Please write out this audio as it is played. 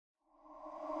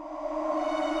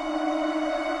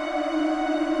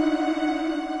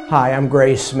Hi, I'm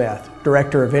Grace Smith,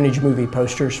 Director of Vintage Movie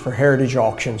Posters for Heritage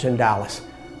Auctions in Dallas.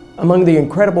 Among the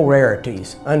incredible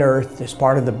rarities unearthed as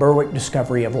part of the Berwick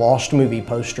discovery of lost movie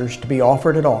posters to be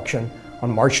offered at auction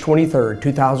on March 23,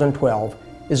 2012,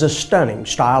 is a stunning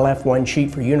Style F1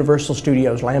 sheet for Universal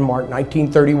Studios' landmark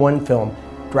 1931 film,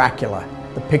 Dracula,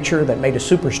 the picture that made a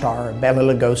superstar of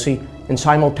Bela Lugosi and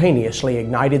simultaneously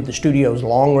ignited the studio's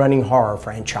long-running horror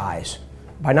franchise.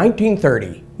 By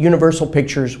 1930, Universal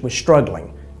Pictures was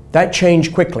struggling. That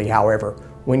changed quickly, however,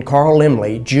 when Carl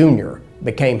Laemmle, Jr.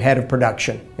 became head of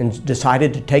production and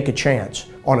decided to take a chance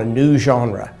on a new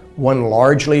genre, one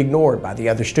largely ignored by the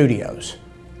other studios.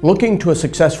 Looking to a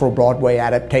successful Broadway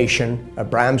adaptation of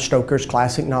Bram Stoker's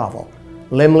classic novel,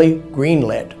 Laemmle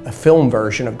greenlit a film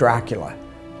version of Dracula,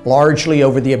 largely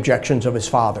over the objections of his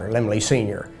father, Laemmle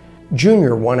Sr.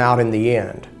 Jr. won out in the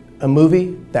end, a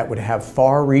movie that would have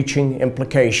far-reaching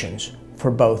implications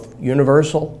for both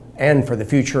Universal and for the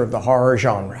future of the horror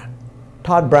genre.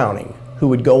 Todd Browning, who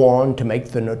would go on to make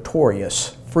the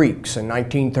notorious Freaks in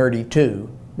 1932,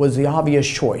 was the obvious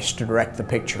choice to direct the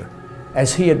picture,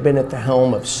 as he had been at the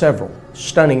helm of several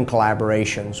stunning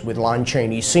collaborations with Lon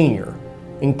Chaney Sr.,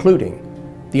 including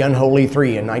The Unholy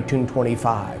Three in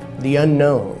 1925, The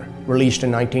Unknown, released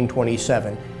in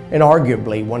 1927, and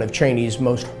arguably one of Chaney's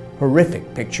most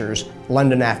horrific pictures,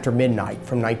 London After Midnight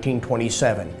from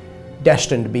 1927,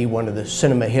 destined to be one of the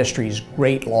cinema history's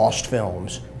great lost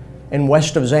films, and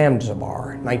West of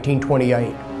Zanzibar,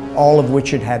 1928, all of which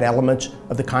had had elements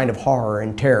of the kind of horror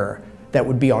and terror that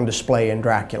would be on display in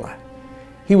Dracula.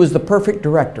 He was the perfect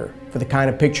director for the kind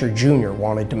of picture Jr.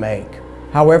 wanted to make.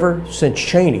 However, since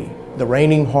Chaney, the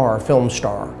reigning horror film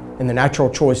star and the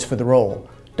natural choice for the role,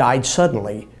 died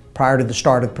suddenly prior to the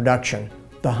start of production,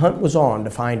 the hunt was on to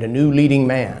find a new leading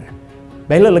man.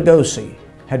 Bela Lugosi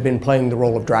had been playing the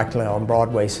role of Dracula on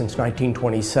Broadway since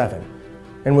 1927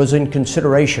 and was in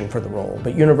consideration for the role,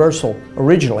 but Universal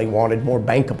originally wanted more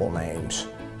bankable names.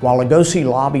 While Lugosi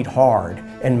lobbied hard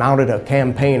and mounted a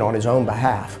campaign on his own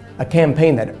behalf, a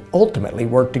campaign that ultimately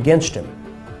worked against him,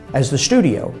 as the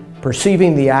studio,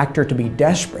 perceiving the actor to be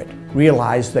desperate,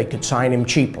 realized they could sign him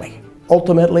cheaply.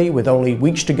 Ultimately, with only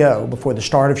weeks to go before the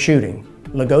start of shooting,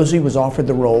 Lugosi was offered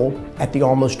the role at the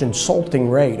almost insulting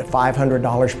rate of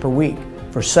 $500 per week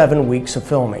for 7 weeks of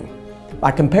filming.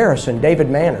 By comparison, David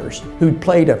Manners, who'd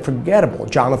played a forgettable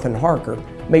Jonathan Harker,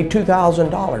 made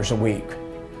 $2,000 a week.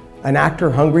 An actor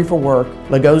hungry for work,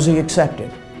 Lugosi accepted,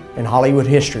 and Hollywood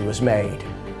history was made.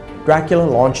 Dracula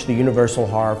launched the Universal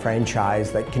horror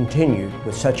franchise that continued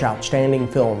with such outstanding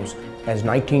films as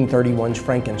 1931's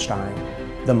Frankenstein,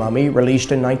 The Mummy,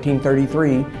 released in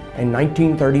 1933, and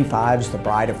 1935's The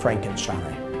Bride of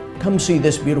Frankenstein. Come see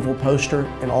this beautiful poster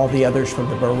and all the others from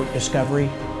the Berwick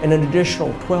discovery and an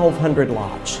additional 1,200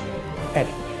 lots at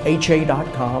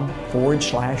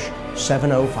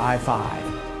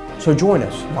ha.com/7055. So join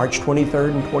us March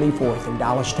 23rd and 24th in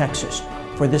Dallas, Texas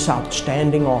for this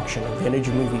outstanding auction of vintage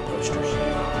movie posters.